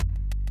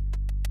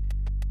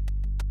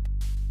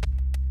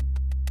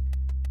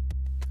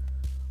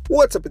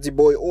What's up, it's your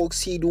boy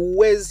Oakseed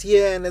Wes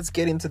here, and let's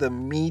get into the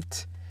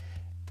meat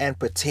and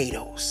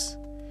potatoes,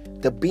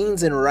 the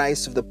beans and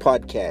rice of the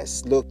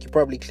podcast. Look, you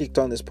probably clicked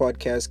on this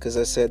podcast because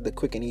I said the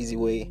quick and easy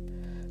way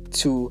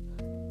to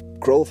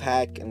growth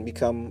hack and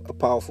become a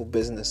powerful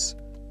business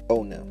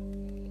owner.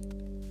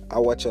 I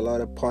watch a lot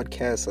of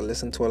podcasts, I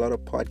listen to a lot of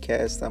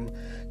podcasts. I'm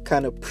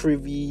kind of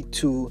privy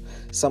to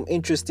some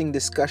interesting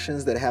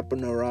discussions that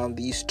happen around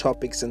these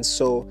topics, and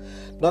so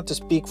not to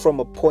speak from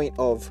a point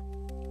of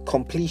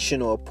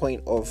completion or a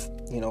point of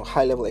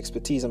high level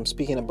expertise. I'm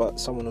speaking about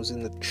someone who's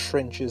in the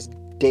trenches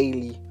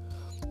daily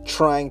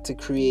trying to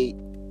create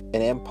an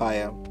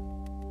empire.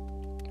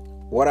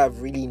 What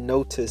I've really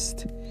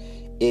noticed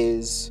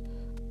is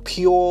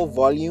pure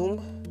volume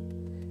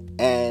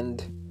and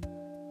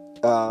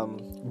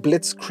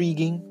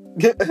blitzkrieging,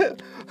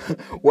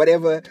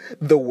 whatever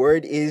the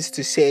word is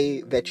to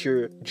say that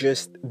you're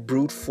just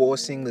brute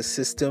forcing the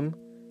system,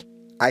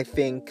 I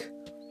think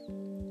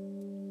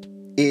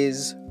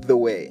is the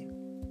way.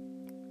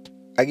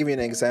 I'll give you an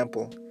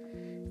example.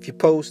 If you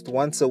post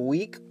once a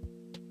week,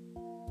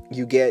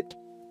 you get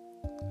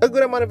a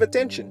good amount of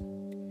attention.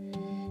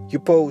 You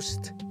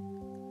post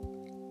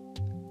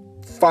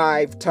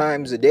 5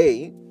 times a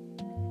day,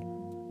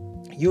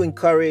 you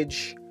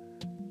encourage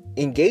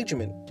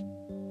engagement,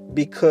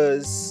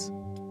 because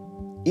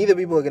either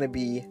people are going to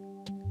be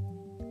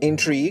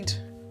intrigued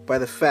by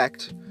the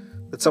fact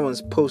that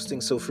someone's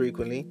posting so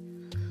frequently,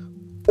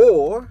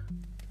 or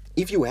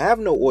if you have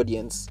no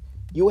audience,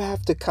 you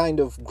have to kind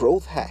of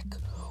growth hack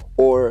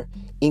or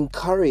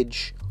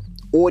encourage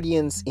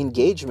audience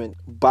engagement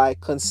by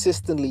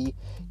consistently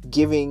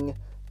giving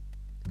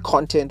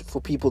content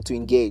for people to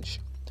engage.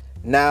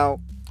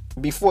 Now,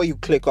 before you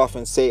click off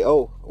and say,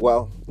 oh,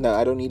 well, no,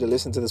 I don't need to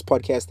listen to this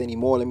podcast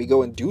anymore, let me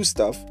go and do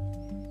stuff,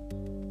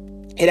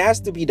 it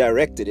has to be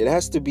directed. It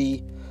has to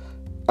be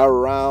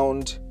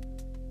around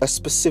a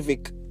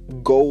specific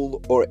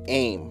goal or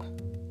aim.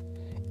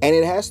 And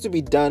it has to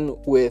be done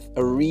with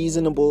a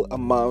reasonable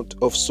amount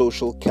of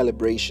social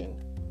calibration.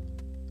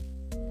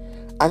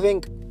 I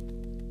think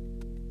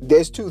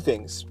there's 2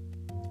 things.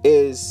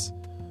 Is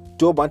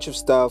do a bunch of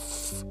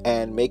stuff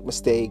and make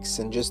mistakes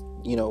and just,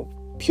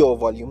 pure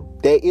volume.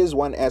 There is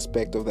one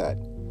aspect of that.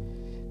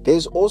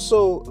 There's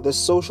also the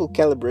social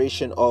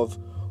calibration of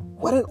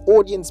what an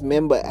audience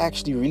member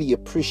actually really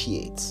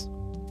appreciates.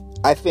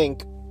 I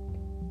think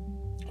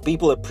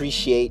people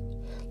appreciate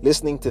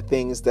listening to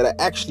things that are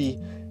actually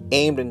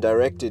aimed and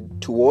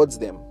directed towards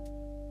them.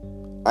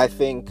 I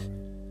think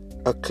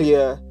a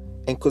clear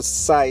and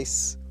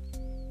concise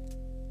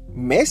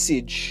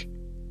message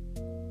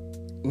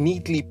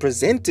neatly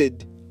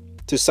presented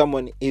to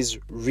someone is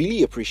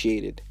really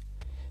appreciated.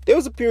 There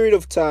was a period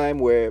of time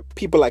where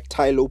people like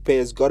Tai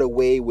Lopez got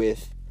away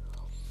with,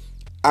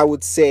 I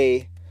would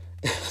say,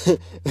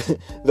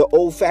 the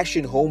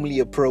old-fashioned homely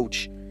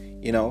approach.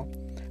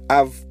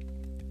 I've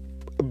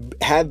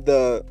had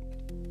the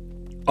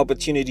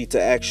opportunity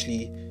to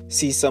actually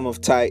see some of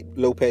Tai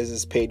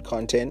Lopez's paid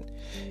content,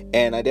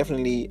 and I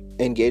definitely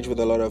engage with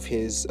a lot of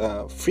his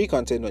free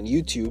content on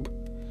YouTube.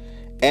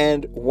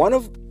 And one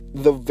of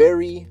the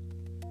very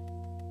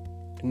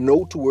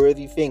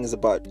noteworthy things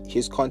about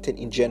his content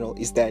in general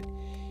is that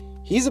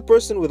he's a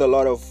person with a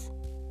lot of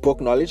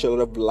book knowledge, a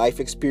lot of life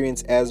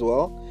experience as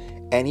well,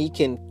 and he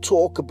can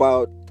talk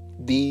about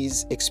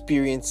these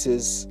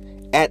experiences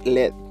at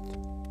length,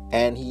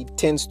 and he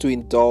tends to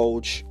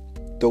indulge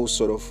those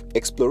sort of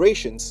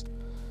explorations.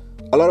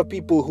 A lot of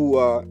people who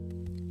are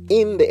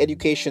in the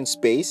education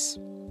space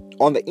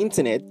on the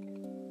internet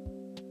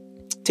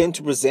tend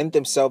to present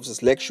themselves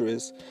as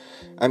lecturers.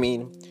 I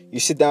mean, you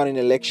sit down in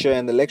a lecture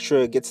and the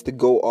lecturer gets to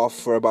go off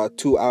for about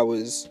 2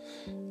 hours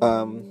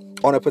on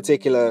a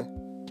particular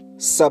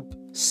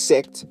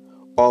subsect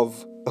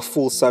of a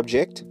full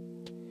subject,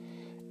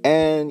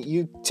 and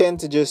you tend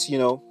to just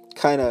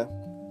kind of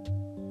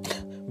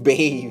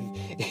bathe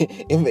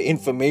in the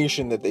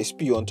information that they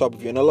spew on top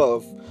of you. And a lot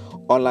of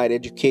online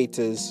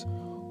educators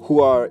who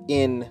are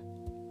in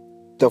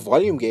the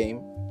volume game,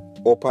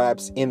 or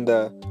perhaps in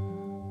the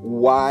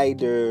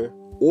wider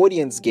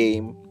audience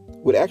game,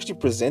 would actually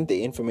present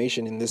the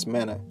information in this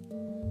manner.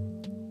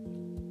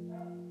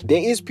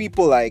 There is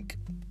people like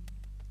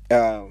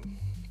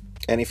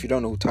and if you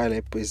don't know who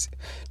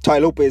Tai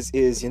Lopez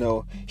is,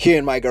 here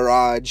in my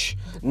garage,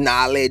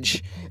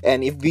 knowledge.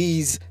 And if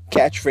these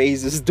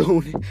catchphrases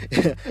don't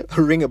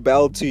ring a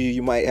bell to you,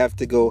 you might have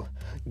to go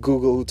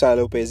Google who Tai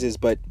Lopez is.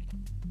 But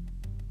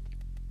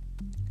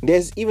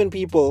there's even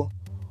people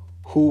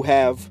who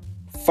have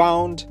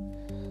found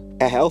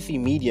a healthy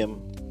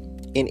medium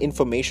in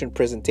information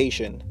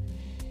presentation.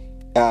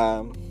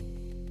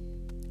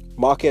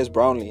 Marquez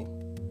Brownlee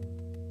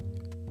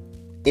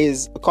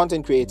is a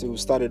content creator who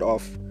started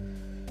off,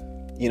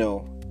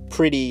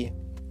 pretty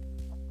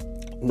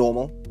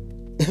normal.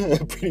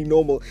 Pretty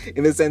normal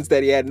in the sense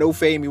that he had no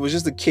fame. He was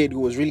just a kid who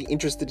was really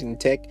interested in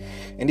tech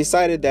and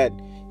decided that,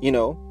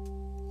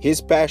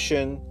 his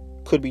passion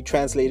could be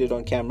translated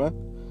on camera,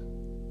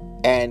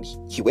 and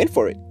he went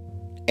for it.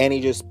 and he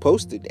just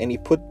posted and he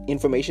put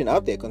information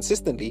out there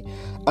consistently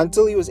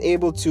until he was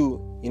able to,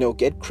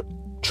 get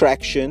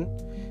traction,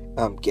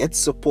 get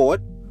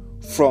support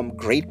from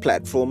great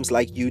platforms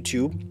like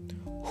YouTube,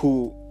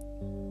 who,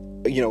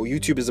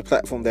 YouTube is a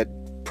platform that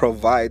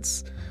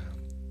provides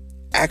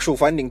actual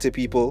funding to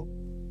people,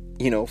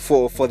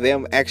 for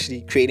them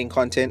actually creating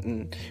content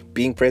and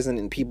being present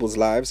in people's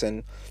lives.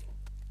 And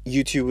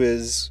YouTube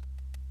is,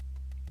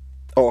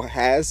 or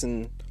has,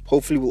 and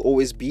hopefully will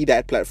always be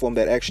that platform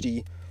that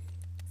actually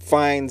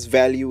finds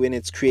value in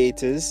its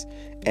creators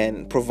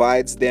and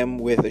provides them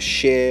with a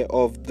share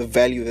of the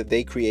value that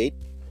they create.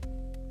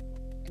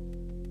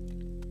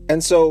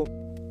 And so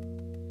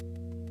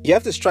you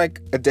have to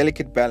strike a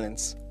delicate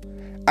balance.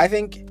 I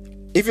think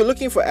if you're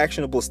looking for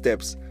actionable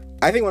steps,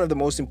 I think one of the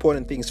most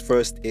important things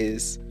first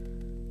is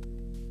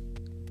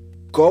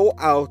go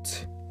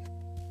out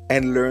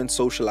and learn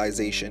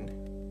socialization.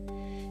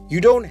 You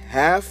don't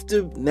have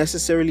to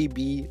necessarily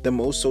be the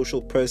most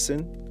social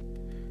person.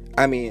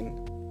 I mean,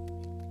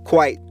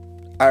 quite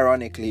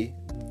ironically,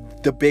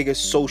 the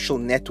biggest social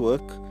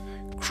network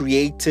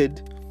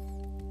created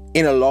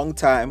in a long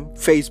time,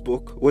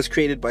 Facebook, was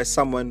created by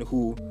someone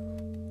who,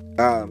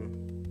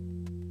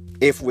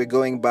 if we're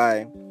going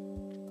by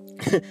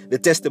the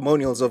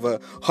testimonials of a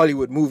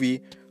Hollywood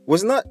movie,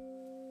 was not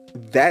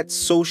that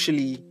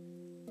socially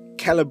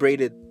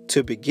calibrated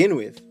to begin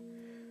with,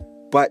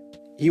 but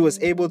he was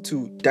able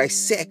to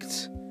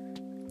dissect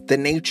the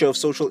nature of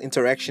social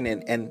interaction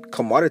and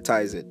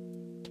commoditize it,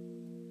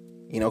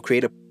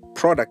 create a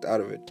product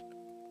out of it.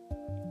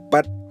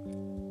 But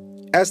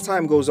as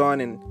time goes on,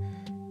 and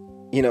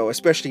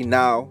especially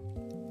now,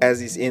 as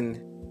he's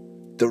in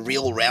the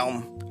real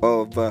realm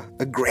of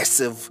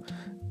aggressive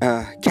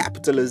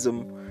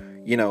capitalism,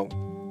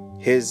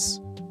 his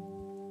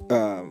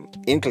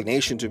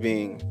inclination to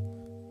being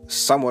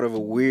somewhat of a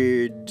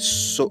weird,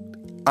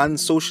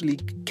 unsocially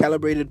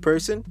calibrated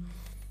person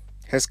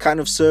has kind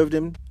of served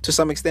him to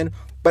some extent.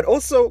 But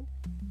also,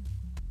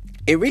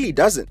 it really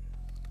doesn't.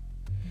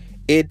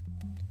 It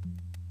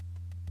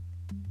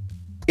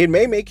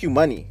may make you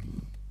money,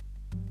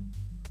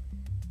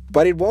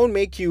 but it won't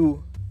make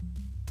you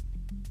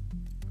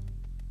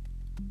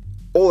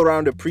all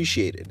around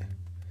appreciated.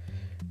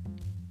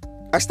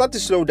 I start to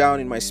slow down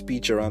in my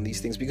speech around these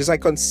things because I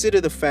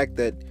consider the fact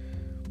that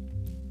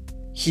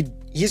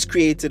he's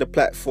created a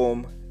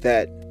platform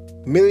that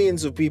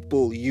millions of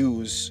people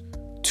use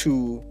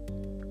to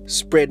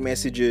spread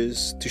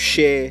messages, to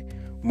share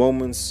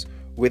moments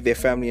with their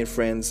family and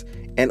friends,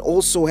 and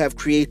also have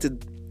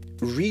created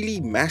really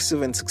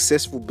massive and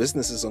successful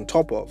businesses on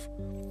top of.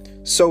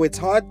 So it's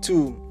hard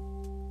to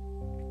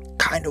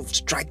kind of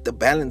strike the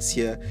balance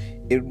here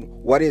in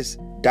what is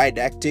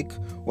didactic,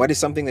 what is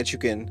something that you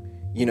can,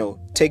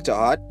 take to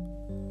heart.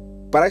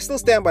 But I still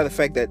stand by the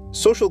fact that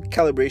social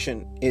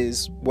calibration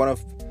is one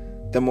of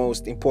the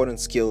most important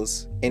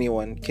skills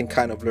anyone can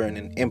kind of learn,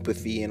 and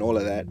empathy and all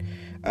of that,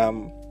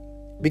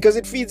 because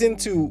it feeds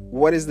into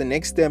what is the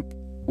next step,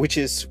 which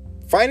is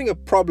finding a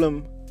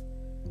problem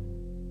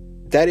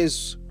that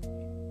is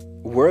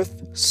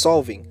worth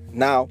solving.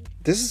 Now,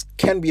 this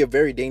can be a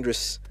very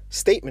dangerous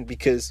statement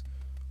because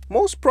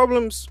most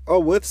problems are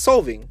worth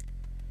solving,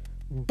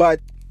 but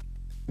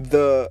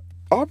the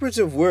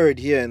operative word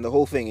here in the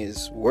whole thing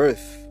is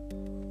worth.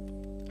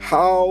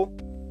 How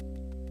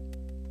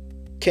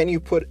can you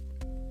put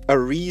a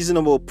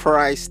reasonable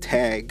price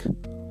tag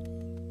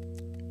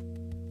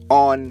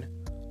on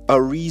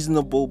a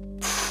reasonable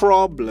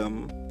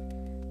problem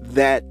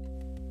that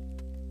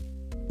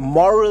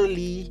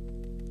morally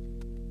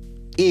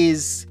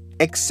is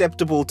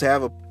acceptable to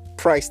have a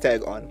price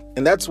tag on?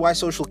 And that's why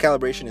social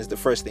calibration is the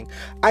first thing.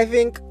 I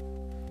think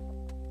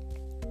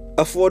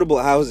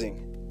affordable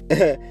housing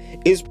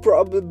is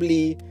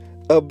probably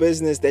a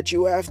business that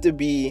you have to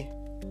be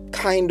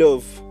kind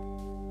of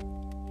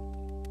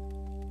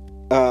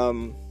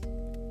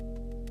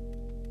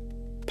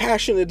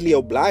passionately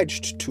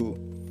obliged to.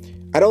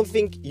 I don't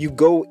think you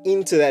go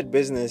into that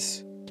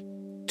business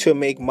to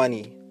make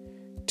money,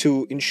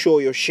 to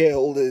ensure your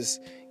shareholders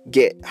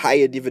get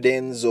higher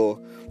dividends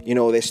or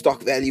their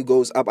stock value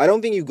goes up. I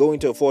don't think you go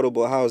into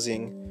affordable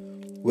housing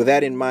with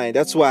that in mind.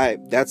 That's why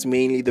that's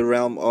mainly the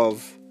realm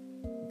of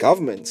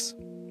governments.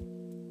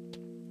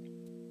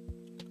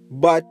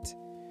 But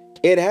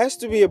it has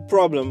to be a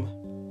problem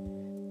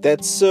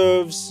that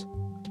serves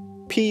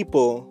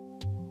people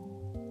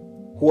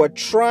who are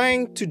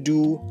trying to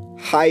do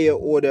higher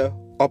order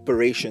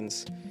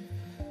operations.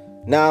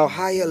 Now,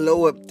 higher,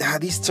 lower,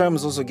 these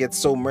terms also get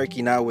so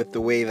murky now with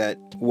the way that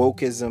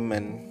wokeism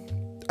and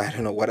I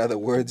don't know what other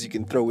words you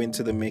can throw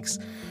into the mix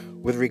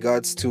with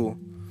regards to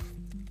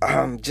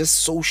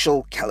just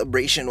social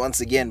calibration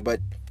once again.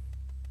 But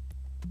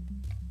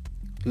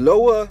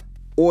lower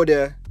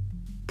order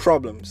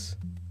problems,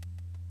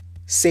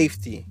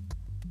 safety,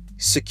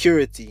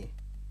 security,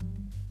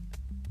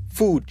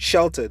 food,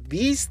 shelter,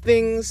 these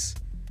things,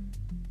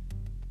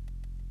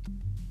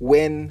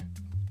 when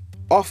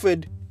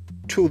offered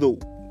to the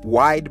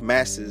wide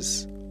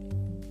masses,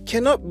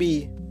 cannot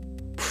be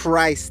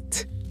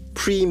priced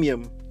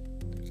premium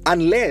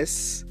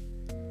unless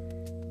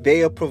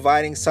they are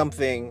providing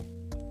something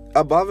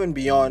above and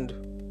beyond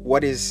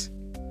what is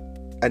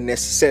a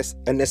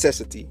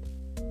necessity.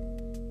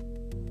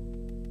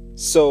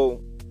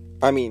 So,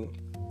 I mean,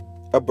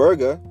 a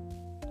burger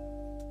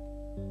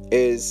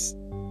is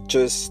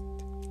just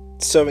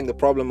serving the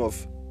problem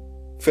of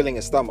filling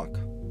a stomach.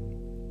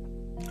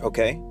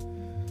 Okay?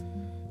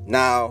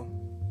 Now,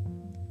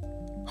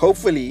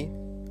 hopefully,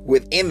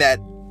 within that,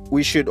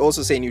 we should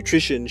also say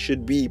nutrition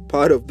should be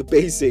part of the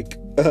basic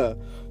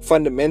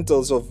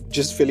fundamentals of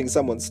just filling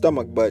someone's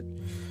stomach. But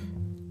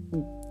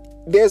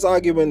there's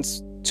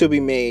arguments to be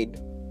made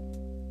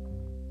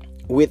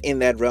within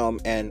that realm,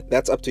 and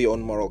that's up to your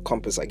own moral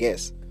compass, I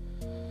guess.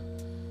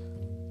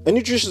 A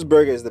nutritious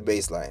burger is the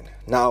baseline.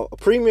 Now, a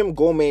premium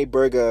gourmet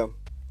burger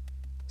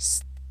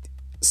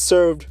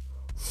served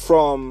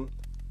from,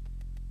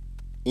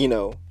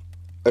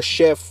 a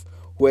chef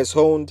who has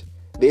honed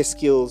their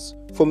skills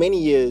for many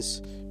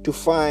years to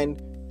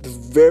find the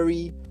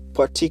very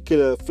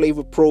particular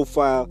flavor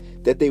profile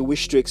that they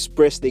wish to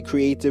express their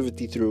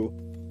creativity through.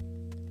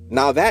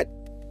 Now that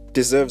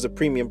deserves a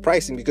premium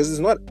pricing because it's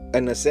not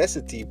a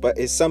necessity, but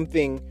it's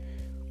something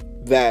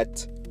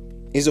that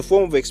is a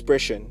form of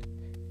expression,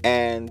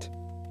 and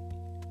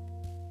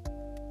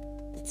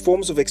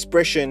forms of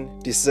expression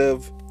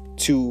deserve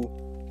to,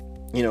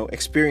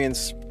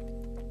 experience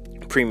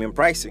premium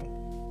pricing.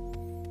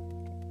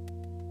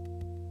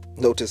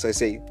 Notice I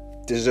say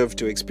deserve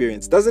to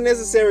experience. Doesn't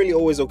necessarily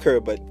always occur,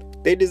 but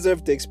they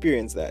deserve to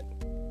experience that.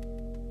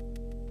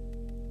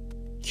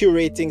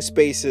 Curating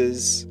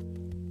spaces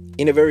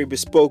in a very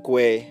bespoke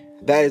way,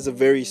 that is a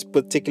very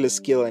particular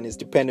skill and is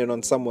dependent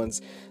on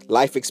someone's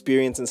life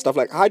experience and stuff.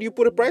 Like, how do you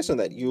put a price on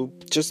that? You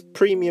just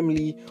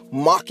premiumly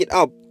mark it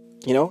up.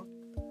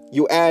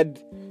 You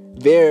add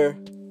their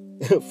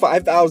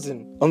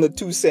 5,000 on the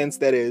 2 cents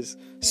that is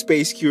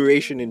space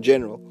curation in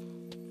general.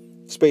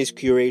 Space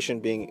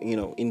curation being,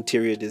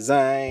 interior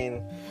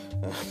design,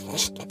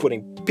 just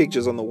putting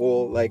pictures on the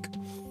wall, like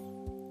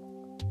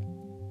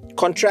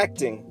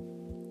contracting,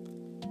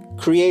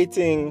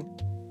 creating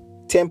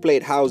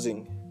template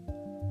housing.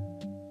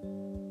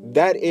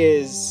 That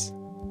is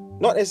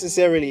not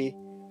necessarily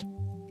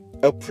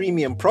a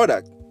premium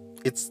product.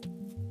 It's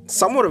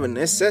somewhat of a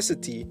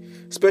necessity,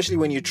 especially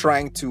when you're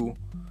trying to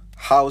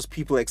house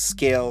people at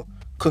scale,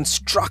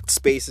 construct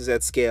spaces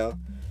at scale.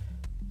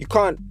 You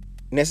can't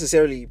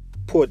necessarily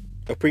put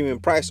a premium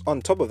price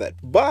on top of that.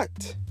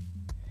 But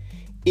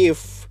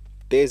if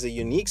there's a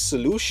unique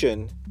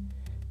solution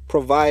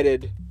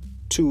provided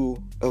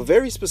to a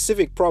very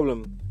specific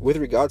problem with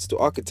regards to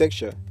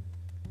architecture,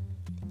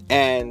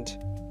 and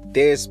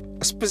there's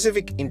a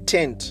specific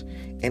intent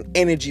and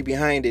energy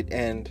behind it,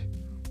 and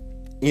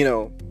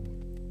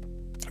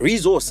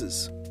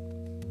resources,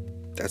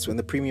 that's when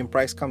the premium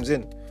price comes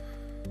in.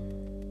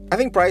 I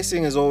think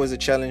pricing is always a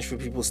challenge for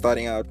people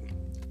starting out.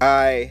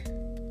 I,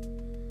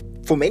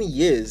 for many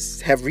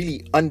years, have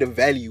really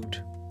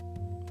undervalued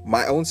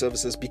my own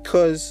services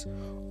because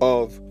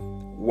of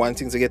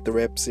wanting to get the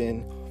reps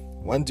in,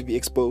 wanting to be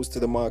exposed to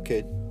the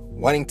market,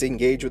 wanting to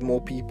engage with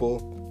more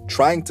people,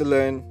 trying to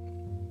learn.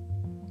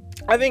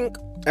 I think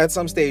at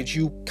some stage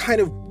you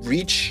kind of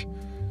reach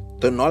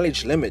the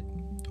knowledge limit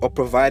of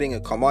providing a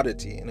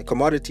commodity, and a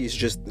commodity is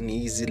just an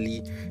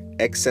easily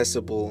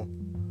accessible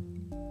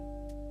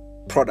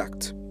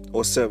product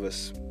or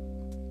service.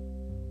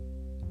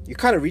 You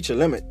kind of reach a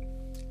limit,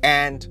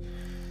 and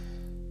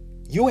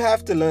you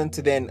have to learn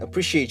to then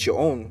appreciate your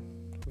own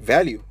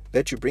value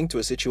that you bring to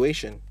a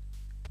situation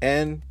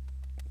and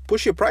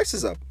push your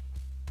prices up.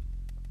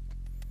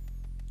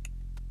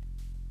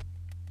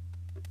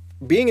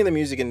 Being in the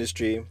music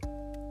industry,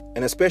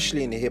 and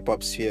especially in the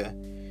hip-hop sphere,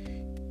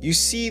 you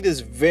see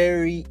this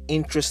very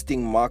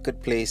interesting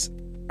marketplace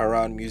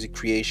around music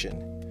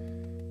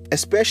creation,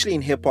 especially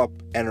in hip-hop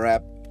and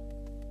rap.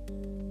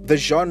 The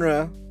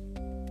genre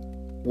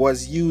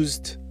was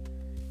used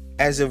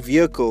as a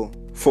vehicle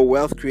for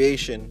wealth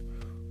creation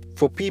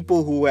for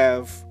people who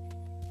have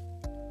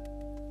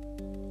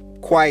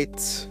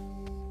quite,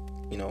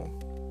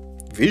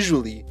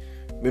 visually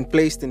been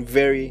placed in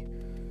very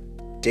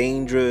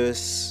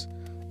dangerous,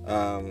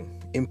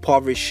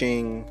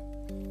 impoverishing,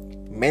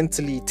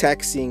 mentally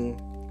taxing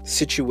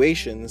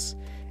situations,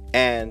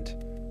 and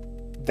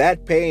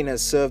that pain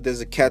has served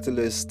as a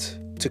catalyst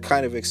to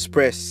kind of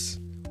express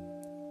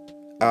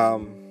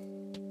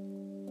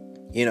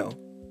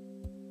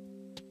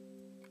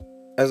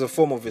as a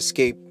form of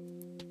escape.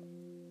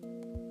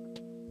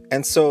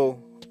 And so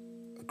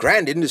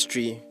grand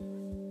industry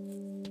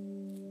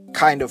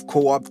kind of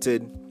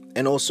co-opted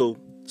and also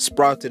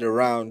sprouted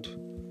around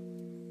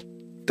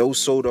those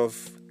sort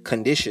of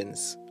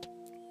conditions.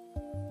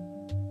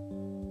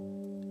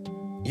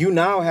 You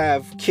now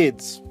have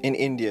kids in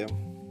India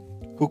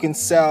who can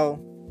sell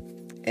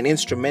an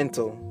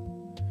instrumental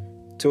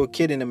to a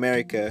kid in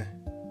America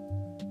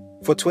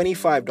for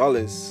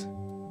 $25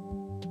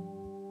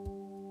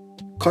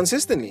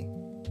 consistently.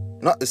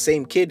 Not the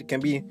same kid, it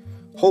can be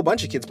a whole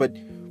bunch of kids, but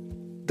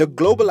the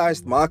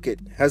globalized market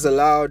has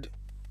allowed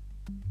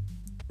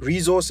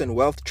resource and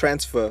wealth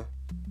transfer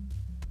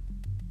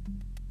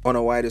on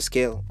a wider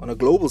scale, on a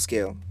global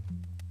scale.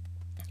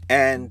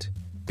 And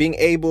being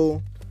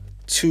able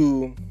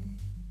to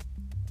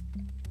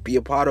be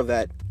a part of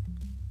that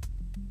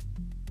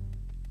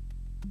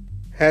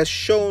has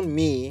shown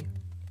me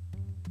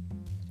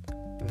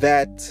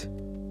that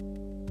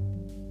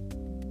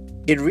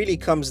it really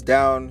comes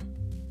down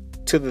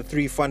to the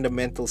 3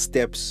 fundamental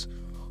steps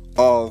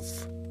of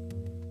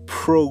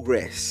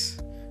progress.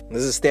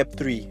 This is step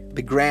 3,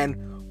 the grand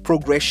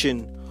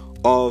progression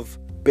of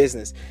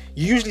business.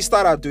 You usually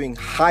start out doing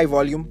high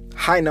volume,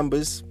 high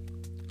numbers,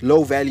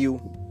 low value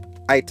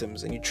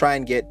items, and you try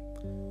and get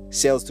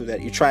sales through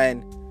that. You try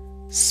and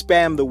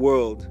spam the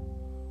world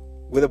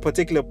with a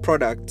particular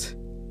product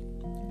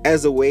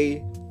as a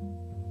way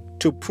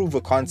to prove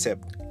a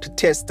concept, to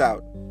test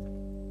out.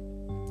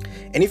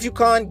 And if you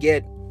can't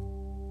get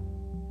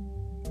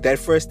that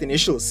first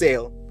initial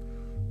sale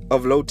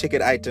of low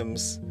ticket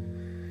items,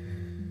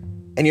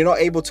 and you're not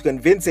able to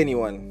convince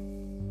anyone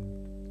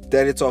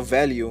that it's of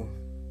value,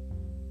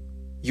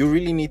 you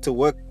really need to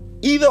work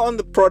either on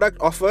the product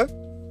offer.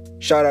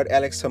 Shout out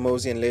Alex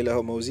Hamosi and Layla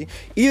Hamosi.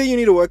 Either you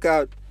need to work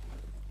out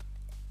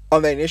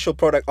on the initial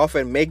product offer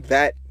and make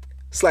that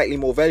slightly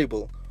more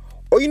valuable,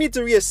 or you need to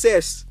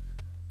reassess,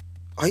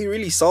 are you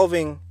really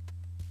solving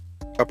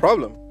a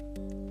problem?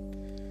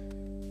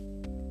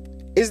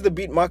 Is the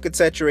beat market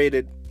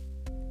saturated?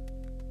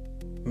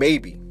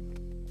 Maybe.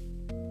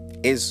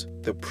 Is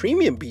the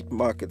premium beat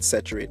market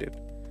saturated?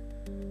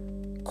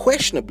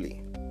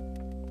 Questionably.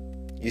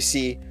 You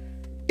see,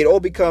 it all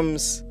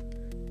becomes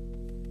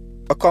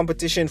a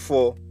competition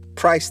for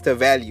price to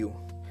value.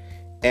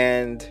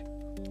 And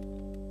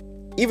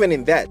even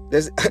in that,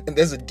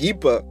 there's a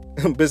deeper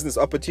business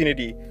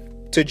opportunity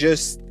to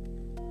just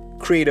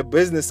create a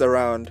business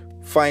around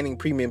finding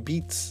premium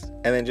beats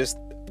and then just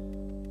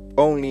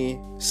only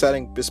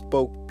selling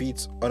bespoke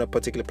beats on a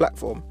particular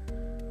platform.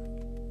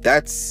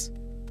 That's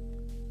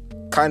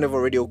kind of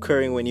already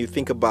occurring when you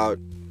think about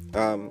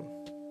the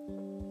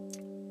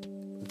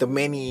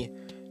many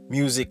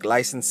music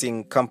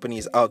licensing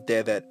companies out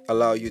there that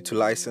allow you to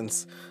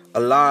license a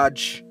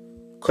large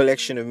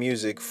collection of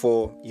music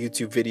for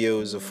YouTube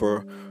videos or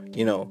for,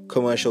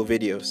 commercial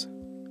videos.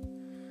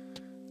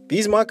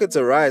 These markets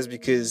arise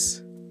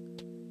because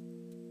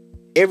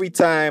every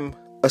time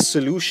a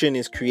solution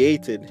is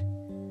created,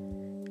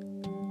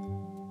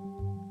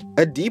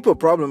 a deeper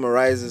problem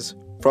arises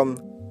from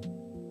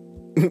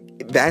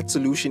that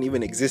solution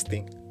even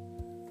existing.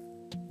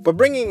 But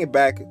bringing it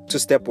back to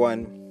step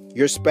 1,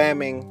 you're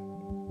spamming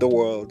the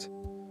world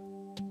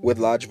with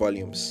large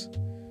volumes.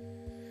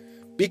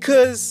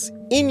 Because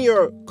in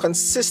your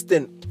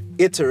consistent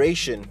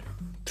iteration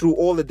through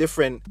all the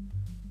different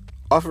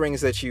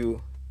offerings that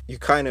you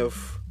kind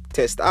of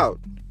test out,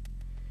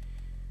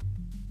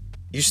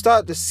 you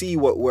start to see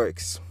what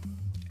works.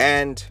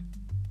 And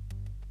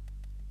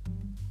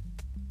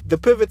the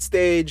pivot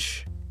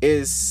stage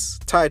is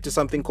tied to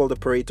something called the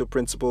Pareto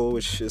principle,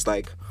 which is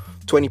like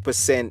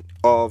 20%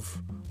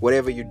 of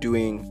whatever you're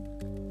doing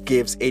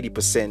gives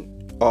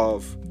 80%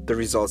 of the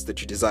results that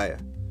you desire.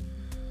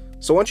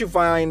 So once you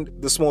find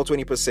the small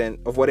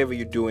 20% of whatever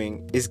you're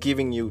doing is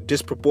giving you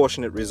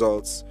disproportionate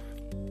results,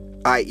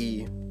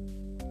 i.e.,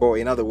 or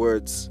in other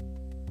words,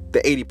 the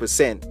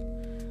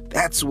 80%,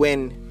 that's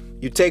when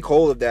you take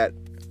hold of that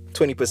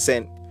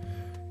 20%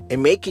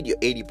 and make it your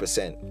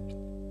 80%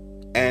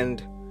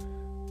 and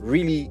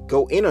really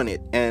go in on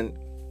it. And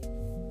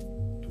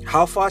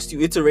how fast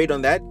you iterate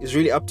on that is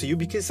really up to you,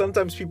 because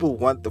sometimes people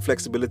want the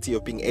flexibility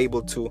of being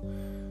able to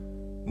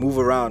move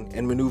around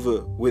and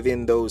maneuver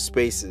within those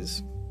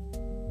spaces.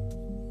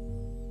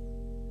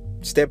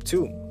 Step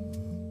 2.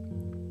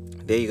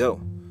 There you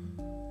go.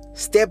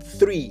 Step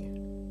 3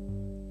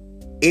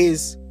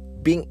 is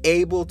being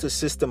able to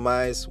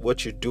systemize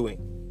what you're doing.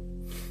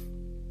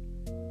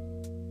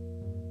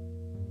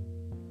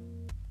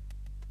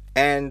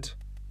 And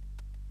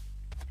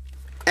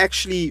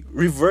actually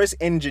reverse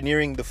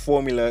engineering the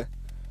formula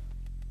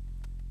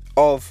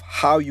of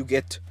how you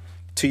get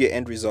to your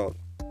end result.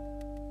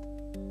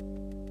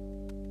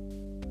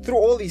 Through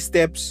all these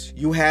steps,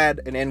 you had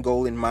an end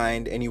goal in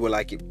mind and you were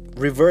like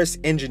reverse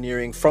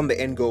engineering from the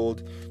end goal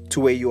to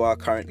where you are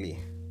currently.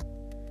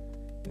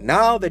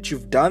 Now that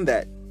you've done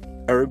that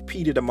a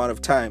repeated amount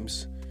of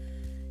times,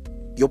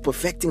 you're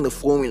perfecting the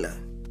formula.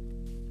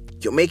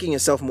 You're making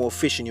yourself more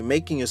efficient. You're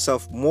making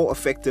yourself more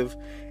effective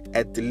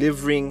at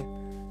delivering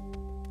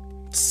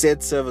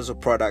said service or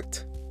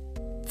product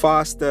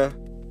faster,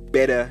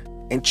 better,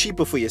 and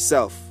cheaper for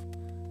yourself.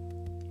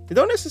 You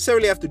don't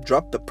necessarily have to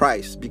drop the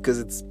price because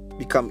it's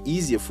become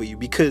easier for you,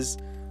 because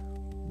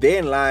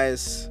therein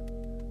lies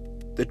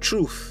the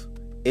truth,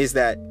 is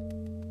that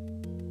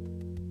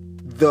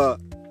the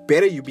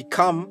better you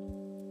become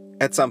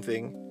at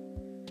something,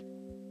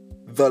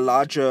 the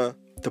larger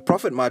the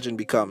profit margin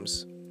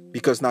becomes,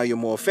 because now you're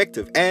more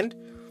effective. And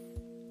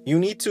you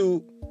need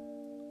to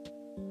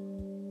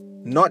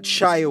not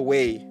shy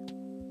away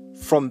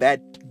from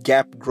that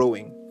gap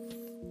growing,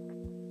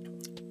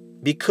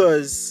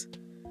 because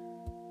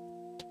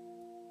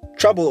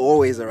trouble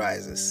always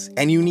arises,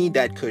 and you need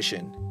that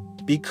cushion,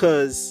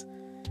 because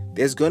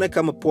there's going to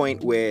come a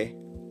point where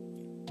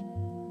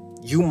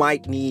you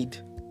might need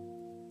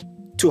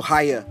to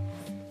hire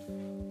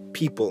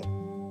people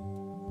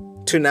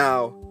to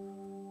now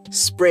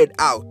spread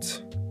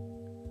out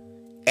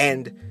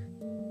and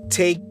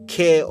take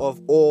care of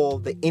all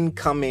the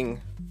incoming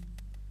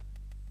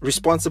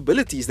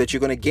responsibilities that you're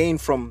going to gain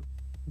from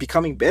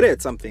becoming better at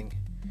something.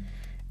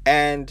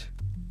 And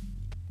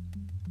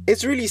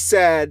it's really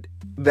sad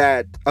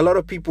that a lot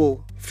of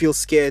people feel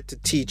scared to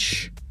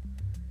teach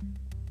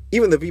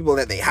even the people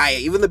that they hire,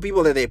 even the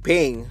people that they're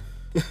paying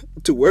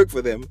to work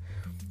for them,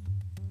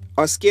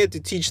 are scared to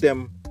teach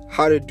them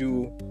how to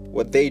do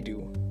what they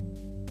do.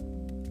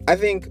 I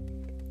think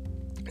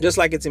just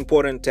like it's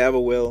important to have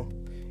a will,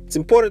 it's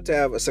important to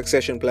have a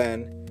succession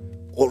plan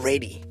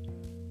already.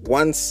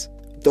 Once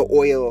the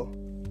oil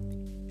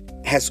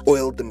has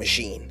oiled the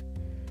machine,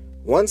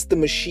 once the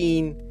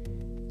machine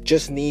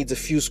just needs a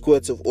few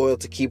squirts of oil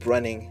to keep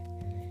running,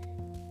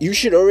 you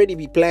should already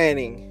be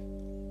planning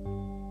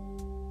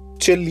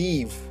to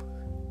leave,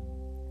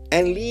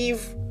 and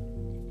leave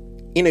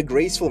in a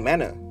graceful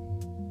manner,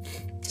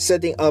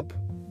 setting up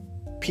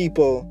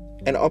people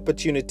and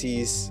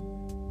opportunities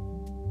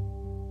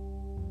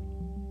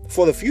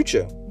for the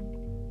future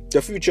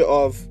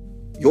of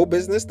your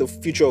business, the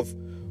future of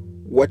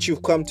what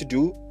you've come to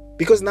do.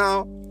 Because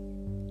now,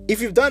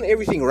 if you've done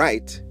everything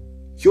right,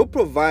 you're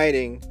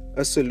providing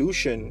a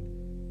solution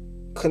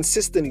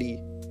consistently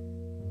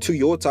to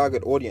your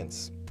target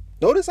audience.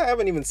 Notice I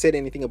haven't even said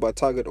anything about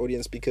target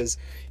audience, because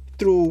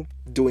through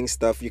doing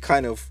stuff, you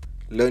kind of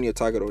learn your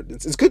target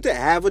audience. It's good to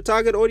have a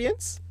target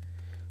audience,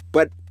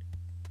 but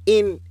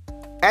in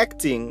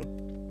acting,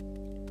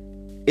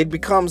 it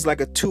becomes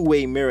like a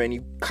two-way mirror, and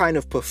you kind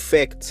of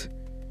perfect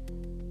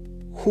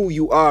who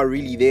you are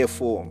really there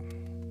for.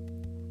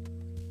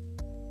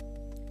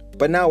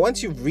 But now,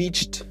 once you've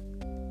reached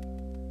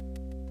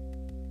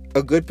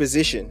a good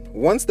position,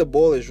 once the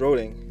ball is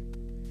rolling,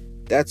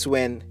 that's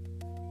when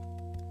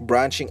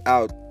branching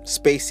out,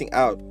 spacing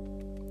out,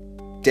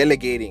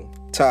 delegating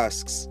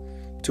tasks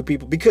to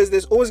people, because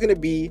there's always going to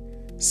be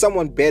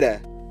someone better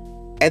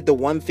at the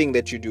one thing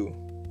that you do.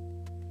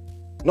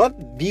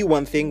 Not the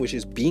one thing, which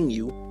is being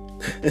you.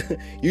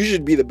 You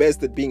should be the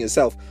best at being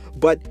yourself.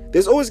 But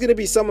there's always going to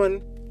be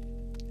someone,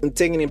 and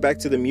taking it back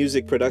to the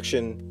music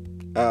production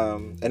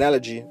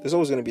analogy, there's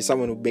always going to be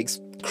someone who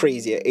makes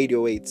crazier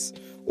 808s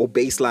or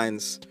bass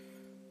lines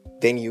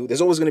than you.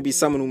 There's always going to be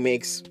someone who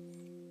makes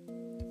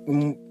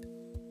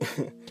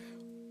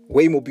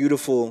way more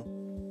beautiful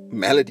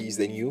melodies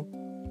than you.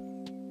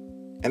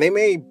 And they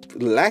may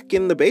lack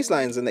in the bass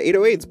lines and the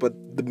 808s, but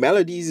the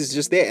melodies is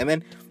just there. And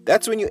then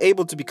that's when you're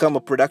able to become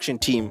a production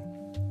team.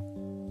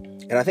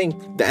 And I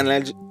think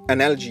the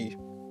analogy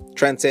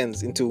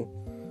transcends into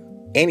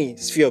any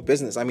sphere of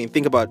business. I mean,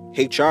 think about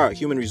HR,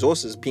 human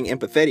resources, being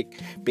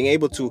empathetic, being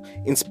able to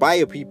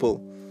inspire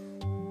people,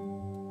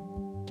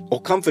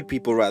 or comfort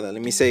people rather.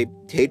 Let me say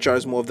HR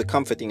is more of the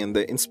comforting, and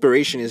the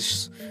inspiration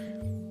is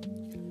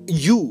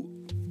you,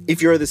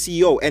 if you're the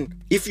CEO. And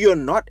if you're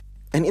not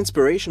an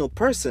inspirational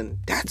person,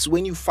 that's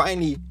when you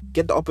finally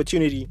get the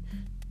opportunity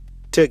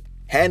to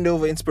hand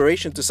over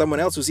inspiration to someone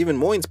else who's even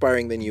more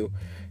inspiring than you.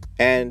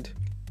 And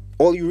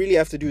all you really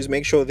have to do is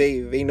make sure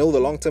they know the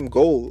long-term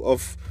goal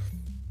of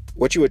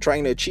what you were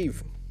trying to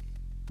achieve.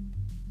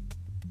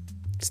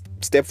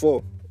 Step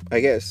 4, I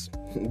guess,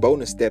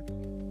 bonus step.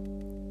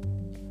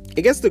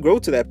 It gets to grow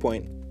to that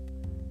point.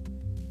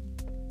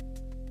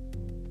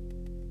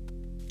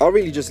 I'll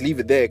really just leave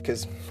it there,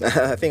 because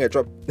I think I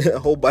dropped a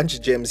whole bunch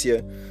of gems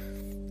here.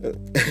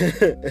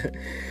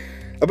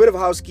 A bit of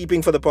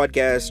housekeeping for the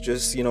podcast,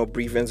 just,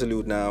 brief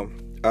interlude now.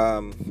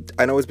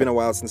 I know it's been a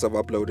while since I've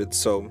uploaded,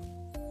 so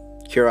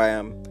here I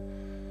am.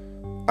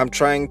 I'm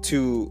trying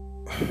to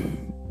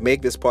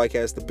make this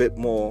podcast a bit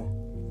more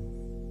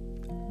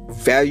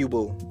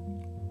valuable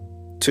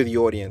to the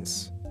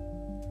audience.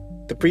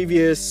 The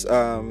previous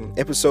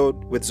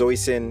episode with Zoe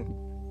Sin,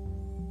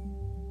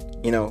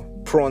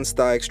 prawn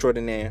star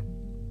extraordinaire,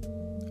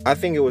 I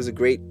think it was a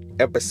great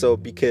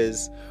episode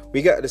because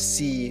we got to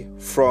see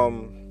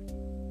from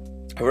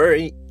a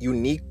very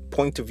unique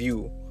point of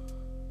view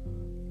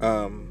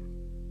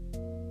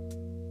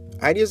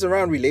ideas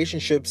around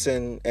relationships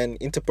and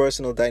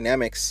interpersonal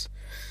dynamics.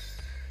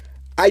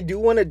 I do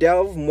want to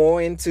delve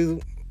more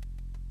into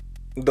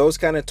those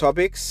kind of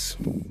topics,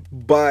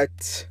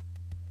 but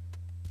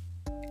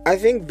I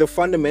think the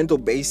fundamental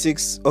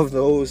basics of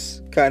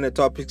those kind of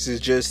topics is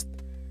just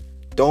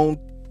don't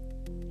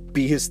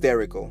be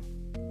hysterical.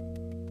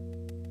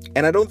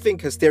 And I don't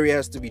think hysteria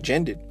has to be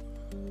gendered.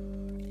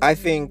 I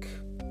think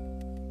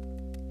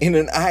in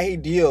an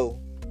ideal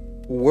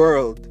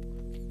world,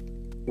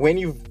 when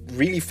you've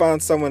really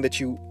found someone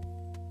that you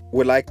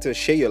would like to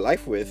share your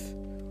life with,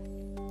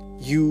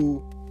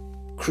 you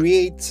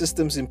create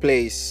systems in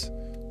place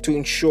to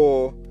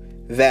ensure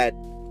that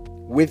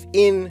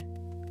within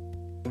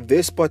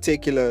this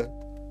particular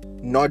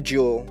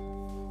module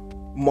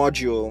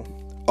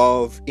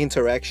of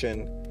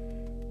interaction,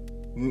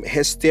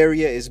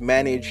 hysteria is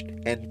managed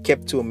and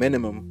kept to a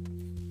minimum.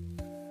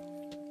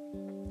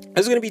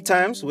 There's going to be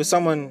times where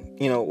someone,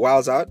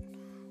 wilds out,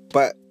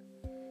 but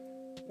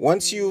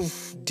once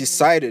you've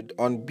decided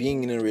on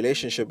being in a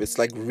relationship, it's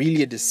like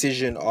really a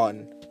decision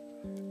on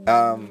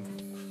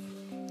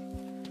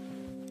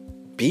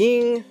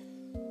being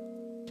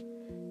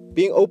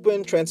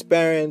open,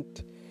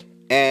 transparent,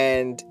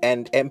 and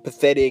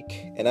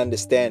empathetic and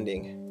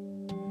understanding.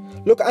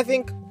 Look, I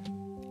think,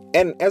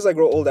 and as I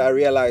grow older, I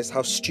realize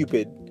how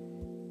stupid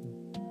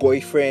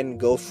boyfriend,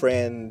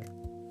 girlfriend,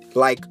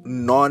 like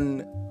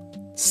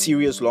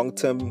non-serious,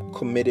 long-term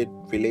committed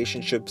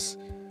relationships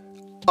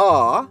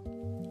are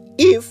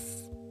if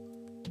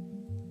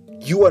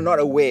you are not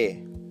aware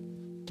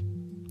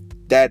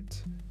that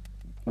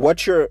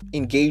what you're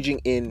engaging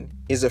in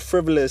is a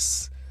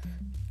frivolous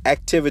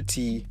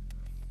activity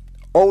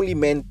only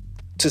meant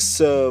to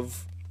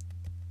serve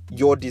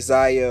your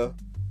desire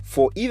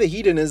for either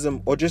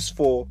hedonism or just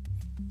for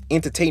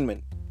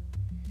entertainment.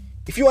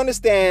 If you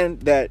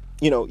understand that,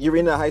 you're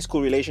in a high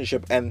school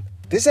relationship and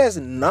this has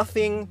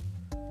nothing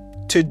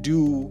to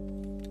do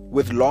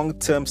with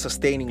long-term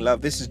sustaining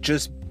love, this is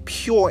just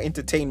pure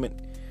entertainment.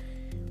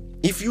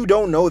 If you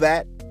don't know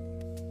that,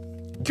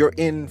 you're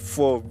in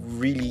for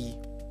really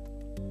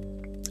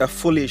a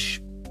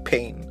foolish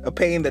pain, a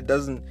pain that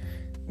doesn't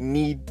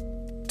need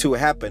to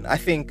happen. I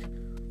think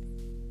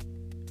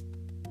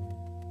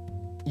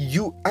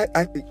you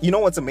know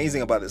what's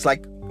amazing about this?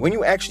 Like when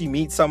you actually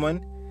meet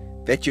someone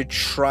that you're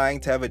trying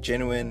to have a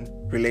genuine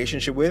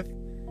relationship with,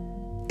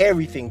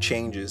 everything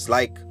changes.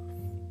 Like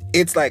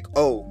it's like,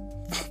 oh,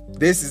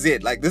 this is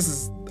it. Like this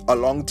is a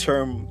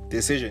long-term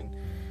decision.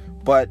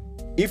 But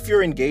if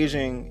you're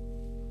engaging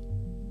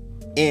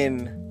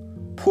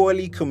in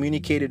poorly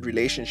communicated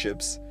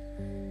relationships,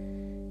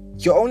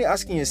 you're only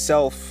asking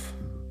yourself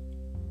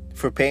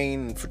for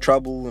pain, for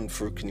trouble, and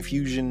for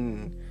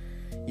confusion,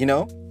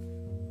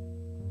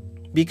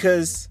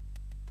 because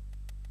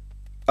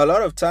a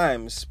lot of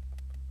times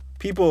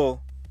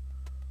people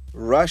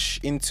rush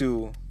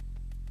into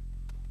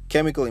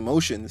chemical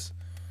emotions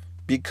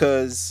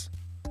because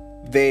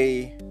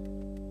they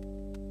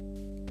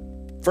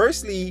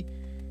firstly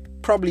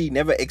probably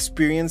never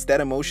experienced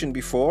that emotion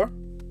before.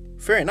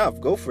 Fair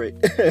enough, go for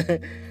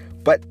it.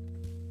 But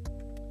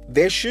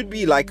there should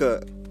be like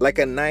a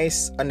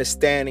nice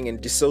understanding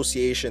and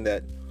dissociation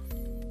that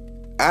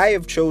I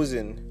have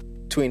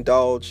chosen to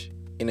indulge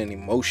in an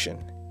emotion.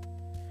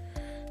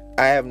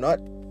 I have not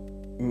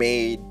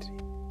made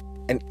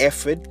an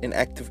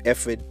active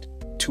effort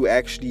to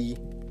actually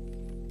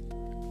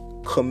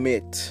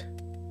commit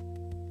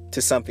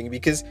to something,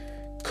 because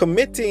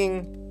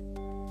committing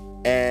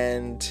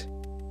and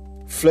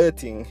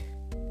flirting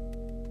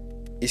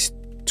is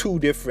two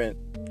different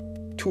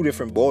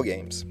ball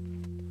games.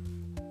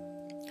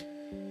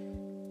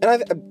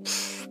 And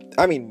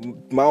I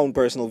mean, my own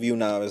personal view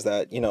now is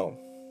that,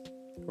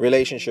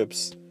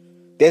 relationships,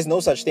 there's no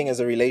such thing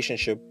as a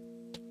relationship,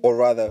 or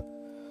rather,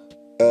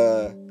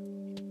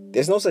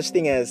 there's no such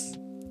thing as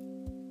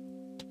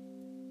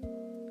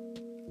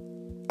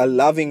a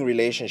loving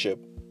relationship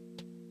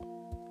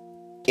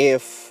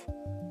if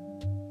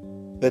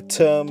the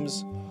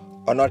terms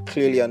are not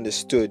clearly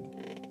understood.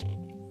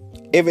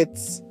 If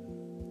it's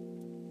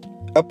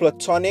a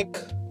platonic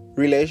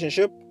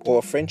relationship or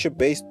a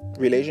friendship-based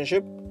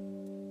relationship,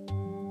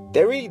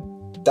 there really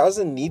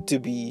doesn't need to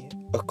be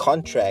a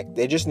contract.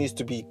 There just needs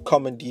to be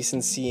common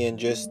decency and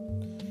just,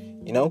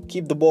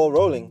 keep the ball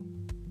rolling.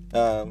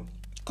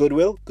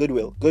 Goodwill,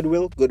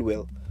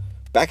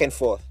 back and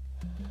forth.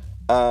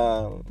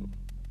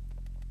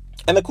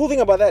 And the cool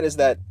thing about that is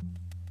that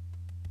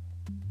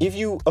if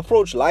you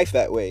approach life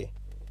that way,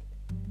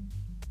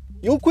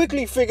 you'll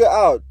quickly figure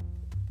out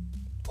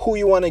who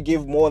you want to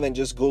give more than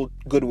just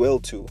goodwill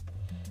to.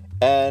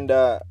 And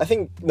I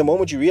think the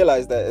moment you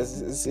realize that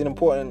is an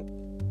important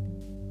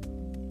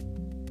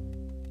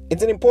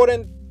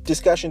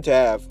discussion to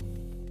have.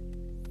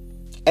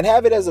 And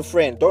have it as a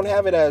friend. Don't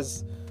have it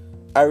as,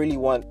 I really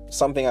want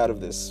something out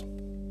of this.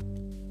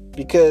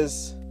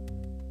 Because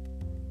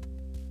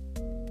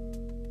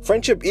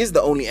friendship is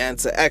the only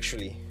answer,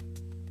 actually,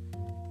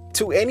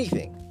 to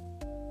anything.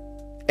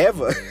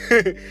 Ever.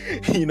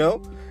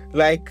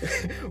 Like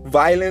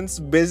violence,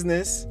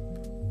 business.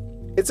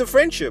 It's a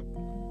friendship.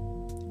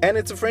 And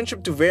it's a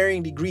friendship to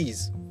varying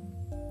degrees.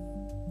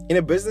 In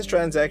a business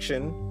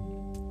transaction,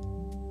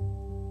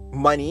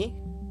 money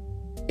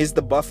is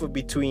the buffer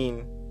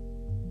between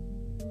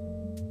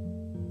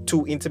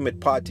two intimate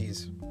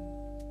parties.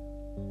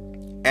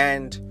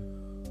 And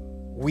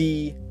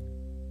we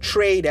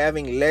trade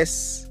having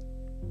less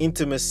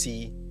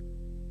intimacy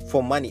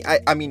for money.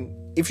 I mean,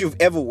 if you've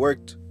ever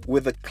worked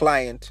with a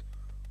client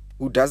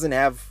who doesn't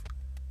have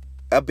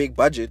a big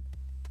budget,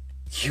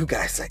 you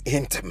guys are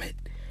intimate.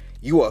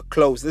 You are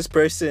close. This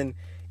person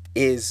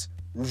is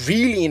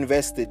really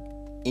invested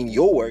in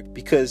your work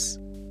because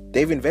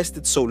they've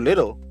invested so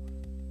little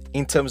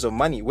in terms of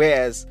money.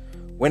 Whereas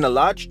when a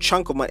large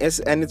chunk of money,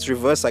 and it's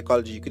reverse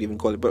psychology, you could even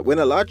call it, but when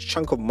a large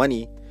chunk of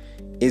money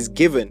is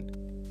given,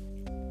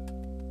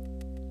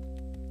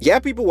 Yeah,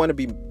 people want to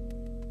be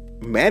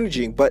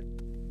managing, but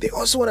they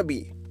also want to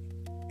be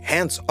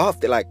hands off.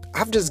 They're like,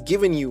 I've just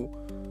given you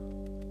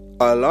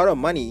a lot of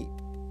money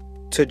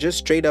to just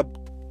straight up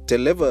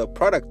deliver a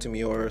product to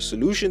me or a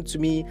solution to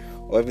me,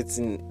 or if it's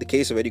in the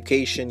case of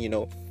education,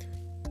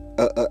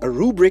 a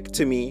rubric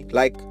to me.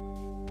 Like,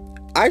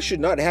 I should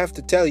not have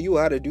to tell you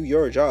how to do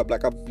your job.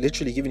 Like, I've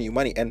literally given you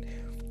money, and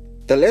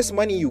the less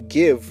money you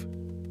give,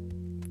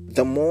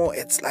 the more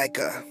it's like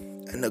a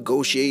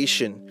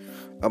negotiation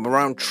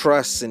around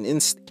trust and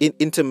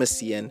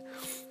intimacy. And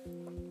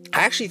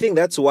I actually think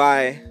that's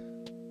why,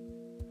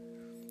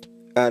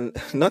 and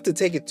not to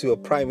take it to a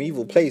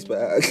primeval place, but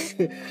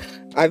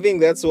I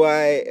think that's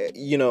why,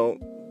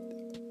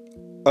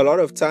 a lot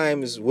of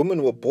times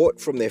women were bought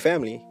from their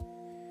family,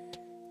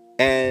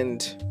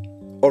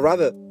 or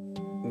rather,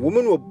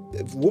 women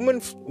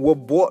were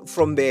bought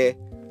from their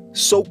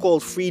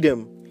so-called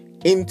freedom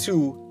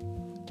into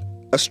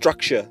a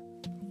structure.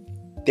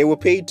 They were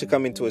paid to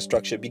come into a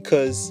structure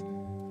because,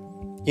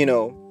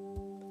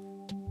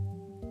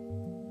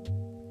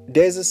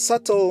 there's a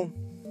subtle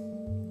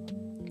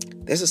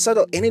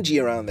energy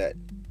around that.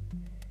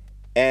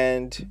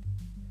 And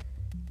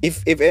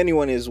if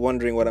anyone is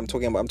wondering what I'm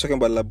talking about, I'm talking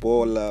about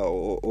labola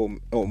or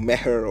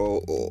meher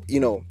or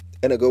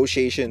a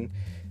negotiation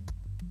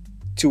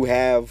to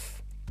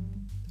have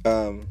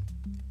to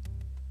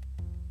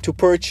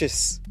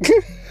purchase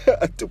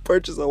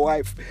a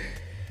wife.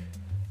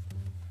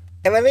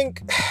 And I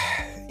think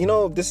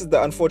this is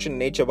the unfortunate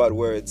nature about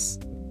words.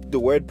 The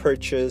word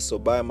purchase or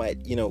buy might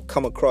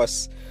come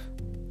across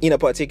in a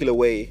particular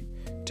way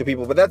to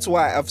people, but that's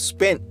why I've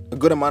spent a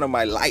good amount of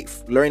my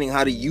life learning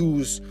how to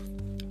use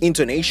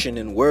intonation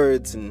in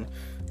words and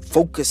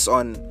focus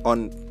on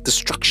the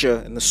structure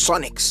and the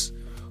sonics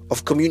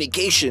of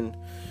communication,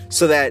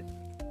 so that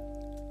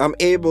I'm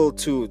able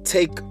to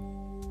take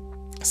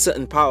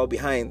certain power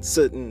behind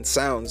certain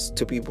sounds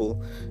to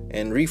people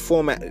and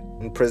reformat it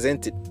and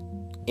present it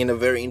in a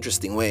very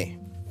interesting way.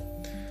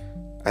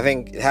 I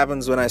think it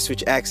happens when I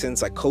switch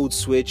accents, I code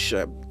switch,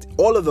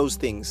 all of those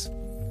things,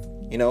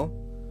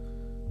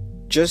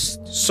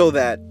 just so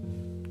that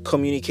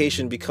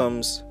communication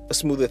becomes a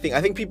smoother thing.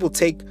 I think people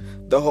take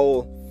the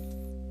whole,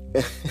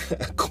 I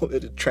call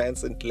it a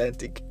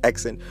transatlantic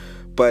accent,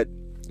 but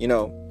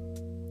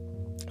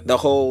the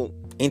whole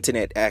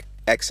internet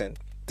accent,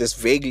 this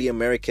vaguely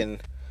American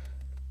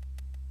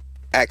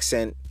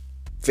accent,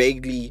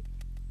 vaguely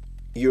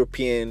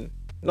European,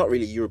 not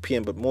really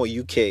European, but more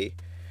UK,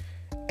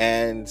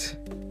 and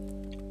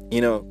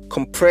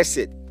compress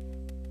it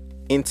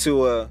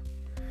into a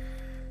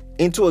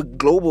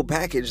global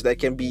package that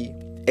can be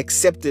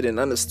accepted and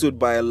understood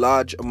by a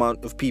large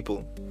amount of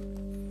people.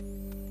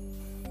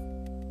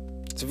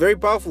 It's a very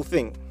powerful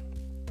thing.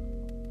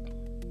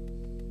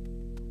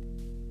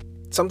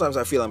 Sometimes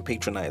I feel I'm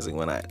patronizing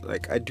when I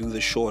do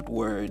the short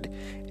word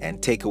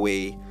and take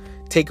away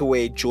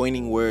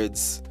joining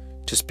words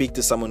to speak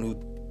to someone who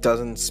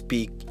doesn't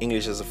speak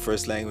English as a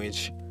first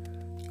language.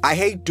 I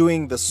hate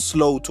doing the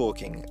slow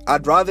talking.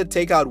 I'd rather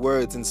take out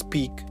words and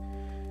speak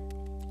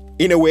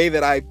in a way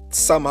that I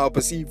somehow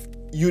perceive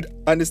you'd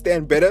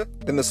understand better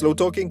than the slow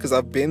talking, because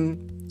I've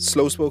been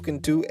slow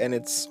spoken to and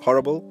it's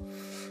horrible.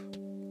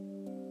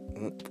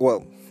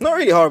 Well, not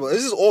really horrible.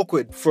 This is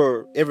awkward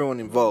for everyone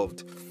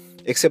involved,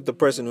 except the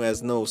person who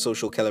has no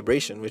social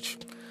calibration, which,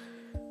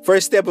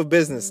 first step of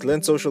business,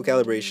 learn social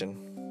calibration.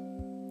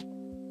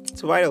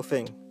 It's a vital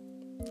thing.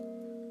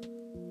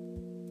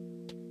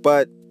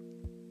 But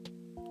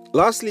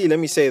lastly, let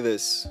me say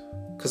this,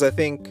 because I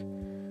think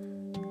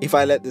if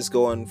I let this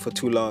go on for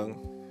too long,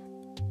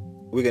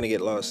 we're going to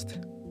get lost.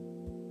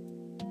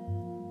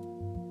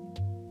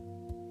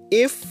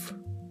 If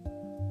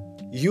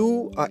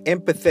you are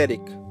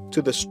empathetic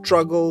to the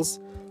struggles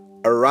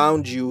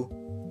around you,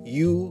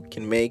 you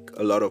can make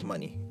a lot of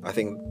money. I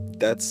think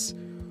that's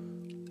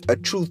a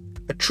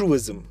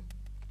truism.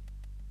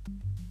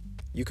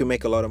 You can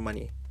make a lot of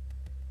money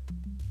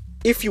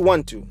if you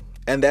want to,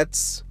 and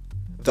that's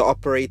the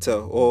operator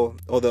or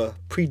the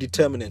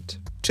predeterminant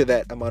to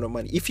that amount of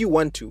money. If you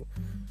want to,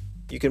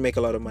 you can make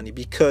a lot of money,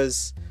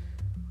 because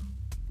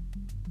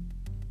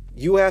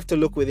you have to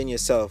look within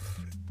yourself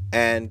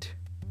and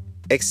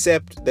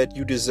accept that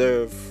you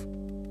deserve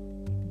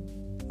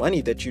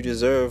money, that you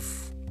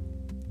deserve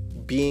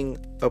being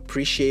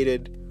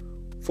appreciated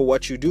for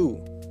what you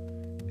do,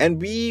 and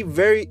be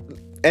very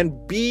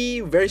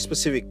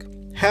specific.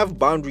 Have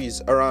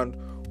boundaries around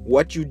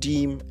what you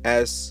deem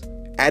as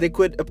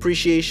adequate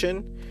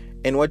appreciation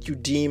and what you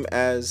deem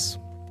as,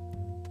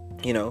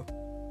 not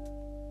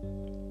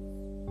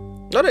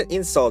an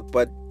insult,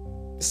 but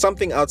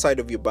something outside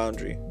of your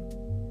boundary.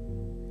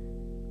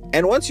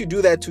 And once you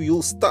do that too,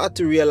 you'll start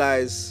to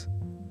realize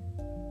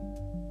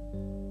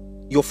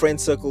your friend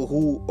circle,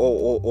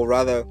 or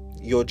rather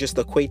your just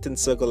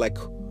acquaintance circle, like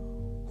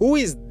who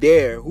is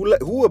there,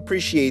 who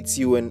appreciates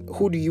you, and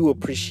who do you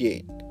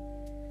appreciate,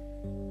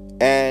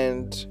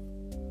 and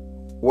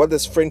what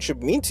does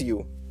friendship mean to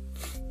you.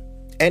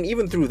 And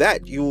even through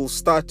that, you'll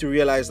start to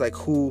realize like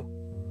who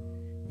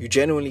you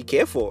genuinely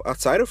care for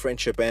outside of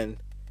friendship, and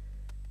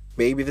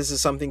maybe this is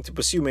something to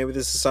pursue, maybe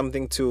this is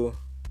something to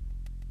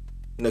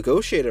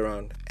negotiate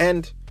around.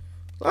 And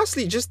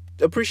lastly, just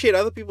appreciate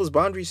other people's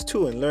boundaries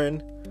too, and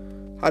learn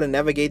how to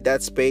navigate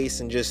that space,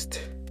 and just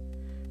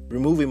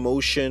remove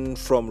emotion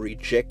from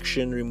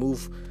rejection,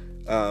 remove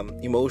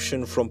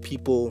emotion from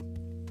people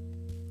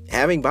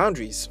having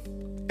boundaries,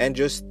 and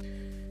just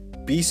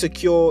be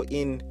secure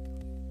in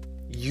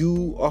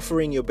you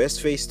offering your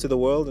best face to the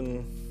world,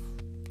 and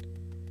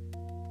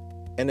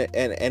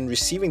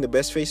receiving the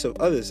best face of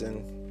others.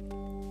 And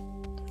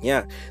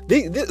yeah,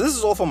 this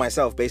is all for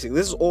myself, basically.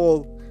 This is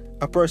all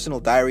a personal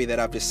diary that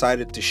I've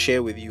decided to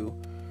share with you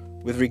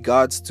with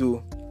regards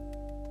to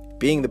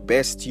being the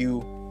best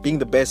you, being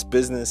the best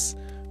business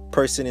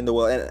person in the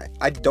world. And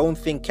I don't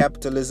think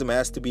capitalism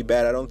has to be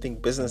bad. I don't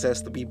think business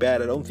has to be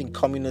bad. I don't think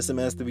communism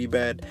has to be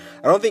bad.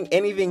 I don't think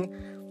anything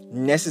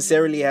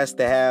necessarily has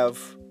to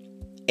have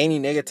any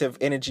negative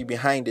energy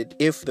behind it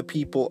if the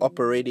people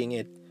operating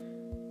it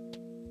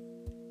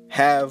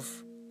have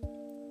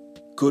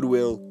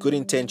goodwill, good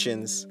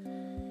intentions.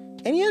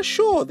 And yeah,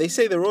 sure, they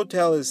say the road to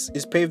hell is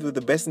paved with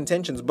the best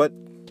intentions, but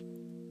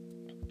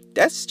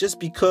that's just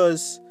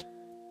because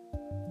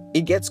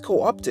it gets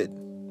co-opted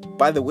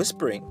by the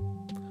whispering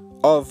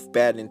of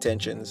bad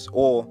intentions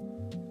or,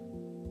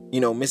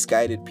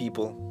 misguided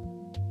people.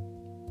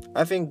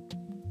 I think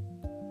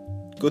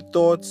good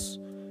thoughts,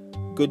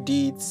 good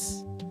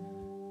deeds,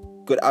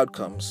 good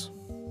outcomes,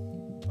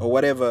 or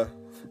whatever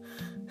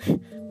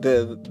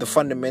the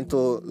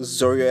fundamental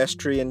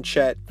Zoroastrian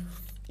chat.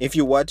 If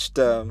you watched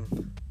the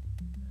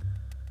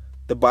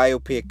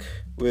biopic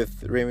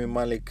with Rami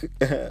Malek,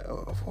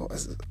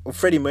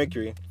 Freddie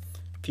Mercury,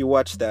 if you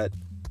watch that,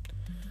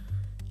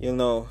 you'll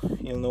know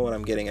what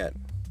I'm getting at.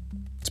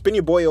 It's been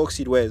your boy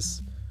Oxide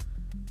Wes.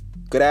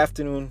 Good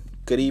afternoon,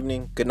 good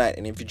evening, good night,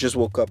 and if you just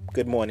woke up,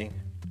 good morning.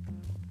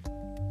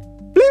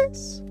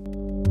 Bless.